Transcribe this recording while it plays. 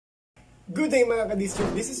Good day mga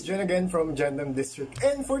ka-district, this is Jen again from Jandam District.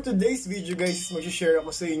 And for today's video guys, mag-share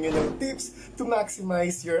ako sa inyo ng tips to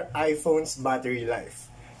maximize your iPhone's battery life.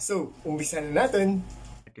 So, umpisa na natin!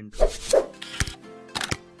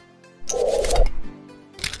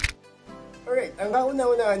 Alright, ang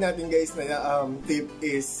kauna-unahan natin guys na tip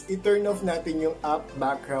is i-turn off natin yung app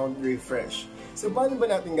background refresh. So, paano ba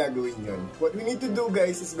natin gagawin yun? What we need to do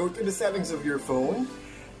guys is go to the settings of your phone,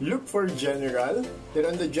 look for general, then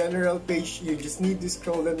on the general page you just need to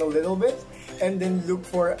scroll down a little bit and then look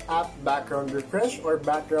for app background refresh or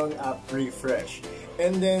background app refresh,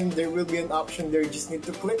 and then there will be an option there, you just need to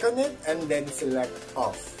click on it and then select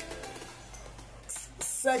off.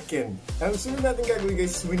 Second, ang sunod natin gagawin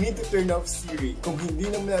guys, we need to turn off Seri. Kung hindi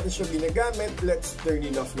naman natin siya ginagamit, let's turn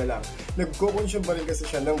it off na lang. Nagko-consume pa rin kasi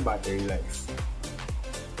siya ng battery life.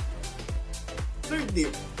 Third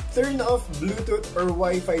tip, turn off Bluetooth or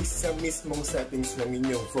Wi-Fi sa mismong settings ng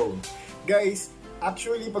inyong phone. Guys,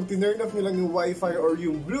 actually, pag tinurn off nyo lang yung Wi-Fi or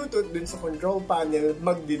yung Bluetooth dun sa control panel,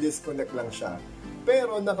 magdi-disconnect lang siya.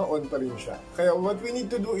 Pero naka-on pa rin siya. Kaya what we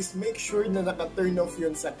need to do is make sure na naka-turn off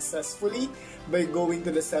yun successfully by going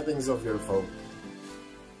to the settings of your phone.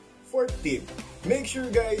 Fourth tip, make sure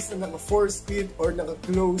guys na naka-force quit or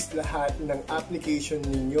naka-close lahat ng application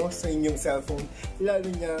ninyo sa inyong cellphone, lalo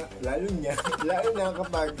na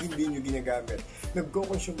kapag hindi nyo ginagamit.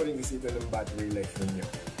 Nagko-consume pa rin kasi ito ng battery life ninyo.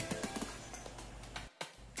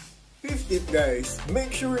 Fifth tip guys,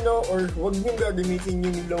 make sure or huwag nyo gagamitin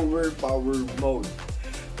yung lower power mode.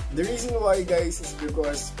 The reason why guys is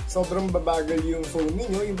because sobrang babagal yung phone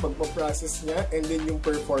niyo, yung pagpaprocess niya, and then yung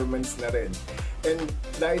performance na rin. And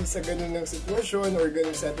dahil sa ganun ng sitwasyon or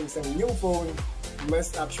ganun settings ng inyong phone,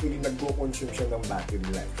 mas actually nagko-consume siya ng battery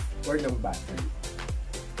life or ng battery.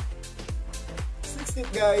 Sixth tip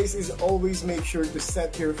guys is always make sure to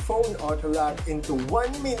set your phone autolock into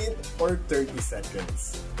 1 minute or 30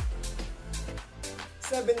 seconds.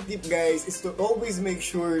 Seventh tip guys is to always make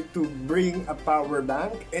sure to bring a power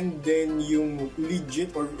bank and then yung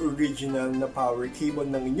legit or original na power cable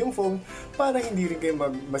ng inyong phone para hindi rin kayo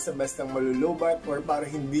basta-bastang malulobat or para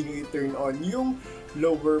hindi nyo i-turn on yung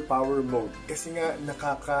lower power mode kasi nga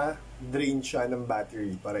nakaka-drain siya ng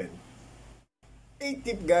battery pa rin. Eighth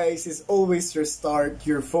tip guys is always restart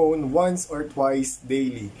your phone once or twice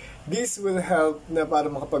daily. This will help na para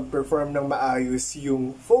makapag-perform ng maayos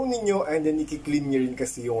yung phone niyo and then i-clean nyo rin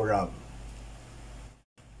kasi yung RAM.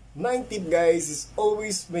 Ninth tip guys is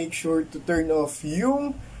always make sure to turn off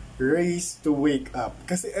yung raise to wake up.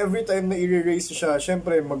 Kasi every time na i-raise siya,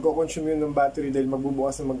 syempre magko-consume yun ng battery dahil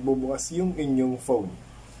magbubukas yung inyong phone.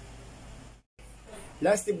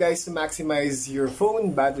 Last tip guys to maximize your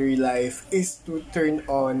phone battery life is to turn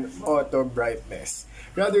on auto brightness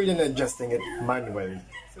rather than adjusting it manually.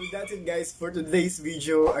 So that's it guys for today's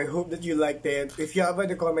video. I hope that you liked it. If you have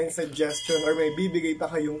any comment, suggestion, or may bibigay pa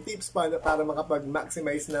kayong tips para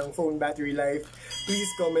makapag-maximize ng phone battery life, please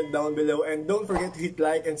comment down below and don't forget to hit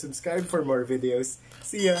like and subscribe for more videos.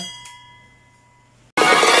 See ya!